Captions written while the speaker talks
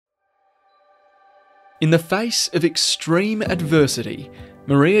In the face of extreme adversity,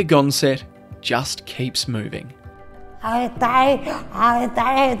 Maria Gonset just keeps moving. I die.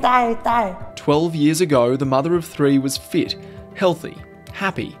 12 years ago, the mother of three was fit, healthy,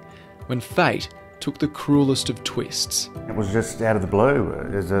 happy, when fate took the cruelest of twists. It was just out of the blue.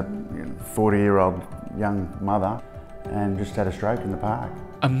 There's a 40-year-old young mother and just had a stroke in the park.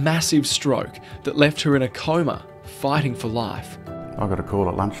 A massive stroke that left her in a coma, fighting for life. I got a call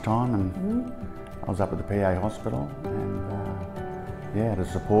at lunchtime and I was up at the PA hospital and the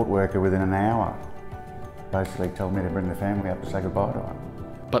support worker within an hour basically told me to bring the family up to say goodbye to her.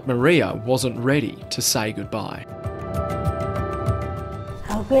 But Maria wasn't ready to say goodbye.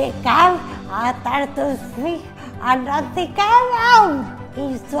 I wake up, I start to speak, and nothing came out.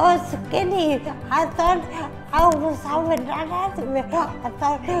 He's so skinny. I thought I was having an asthma. I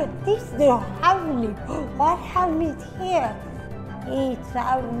thought, this is not happening. What happened here? It's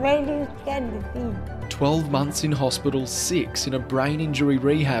a very scary thing. 12 months in hospital, 6 in a brain injury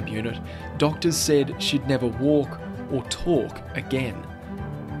rehab unit, doctors said she'd never walk or talk again.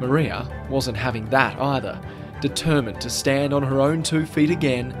 Maria wasn't having that either. Determined to stand on her own 2 feet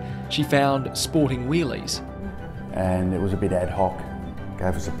again, she found sporting wheelies. And it was a bit ad hoc.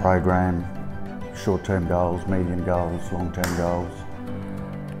 Gave us a program, short-term goals, medium goals, long-term goals.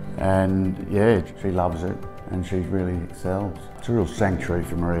 And yeah, she loves it and she really excels. It's a real sanctuary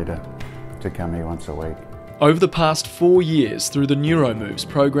for Maria to come here once a week. Over the past 4 years through the Neuormoves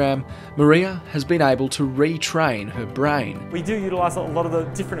program, Maria has been able to retrain her brain. We do utilise a lot of the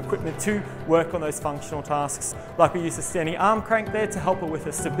different equipment to work on those functional tasks. Like we use a standing arm crank there to help her with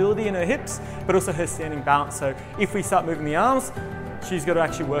her stability in her hips, but also her standing balance. So if we start moving the arms, she's got to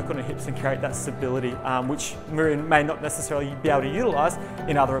actually work on her hips and create that stability, which Maria may not necessarily be able to utilise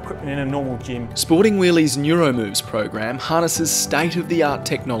in other equipment in a normal gym. Sporting Wheelies' Neuormoves program harnesses state-of-the-art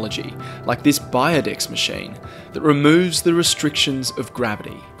technology, like this Biodex machine, that removes the restrictions of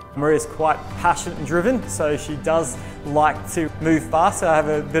gravity. Maria's quite passionate and driven, so she does like to move fast. I have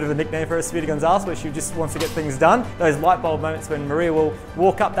a bit of a nickname for her, Speedy Gonzales, where she just wants to get things done. Those light bulb moments when Maria will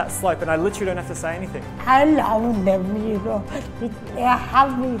walk up that slope and I literally don't have to say anything. I love them, you know. They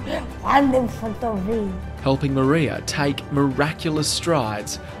have me wonderful to me. Helping Maria take miraculous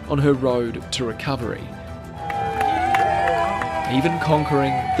strides on her road to recovery. Even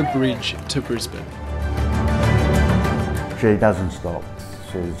conquering the bridge to Brisbane. She doesn't stop.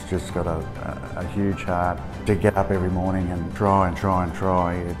 She's just got a huge heart to get up every morning and try.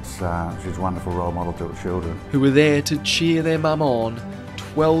 She's a wonderful role model to her children. Who were there to cheer their mum on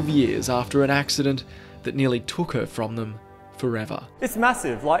 12 years after an accident that nearly took her from them forever. It's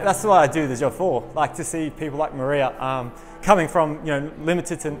massive. Like, that's what I do the job for. Like, to see people like Maria coming from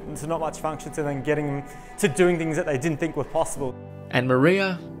limited to not much function to then getting them to doing things that they didn't think were possible. And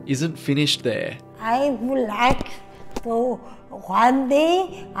Maria isn't finished there. I would like to one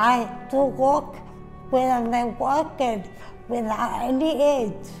day to walk when I'm working without any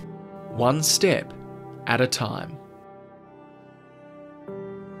aid. One step at a time.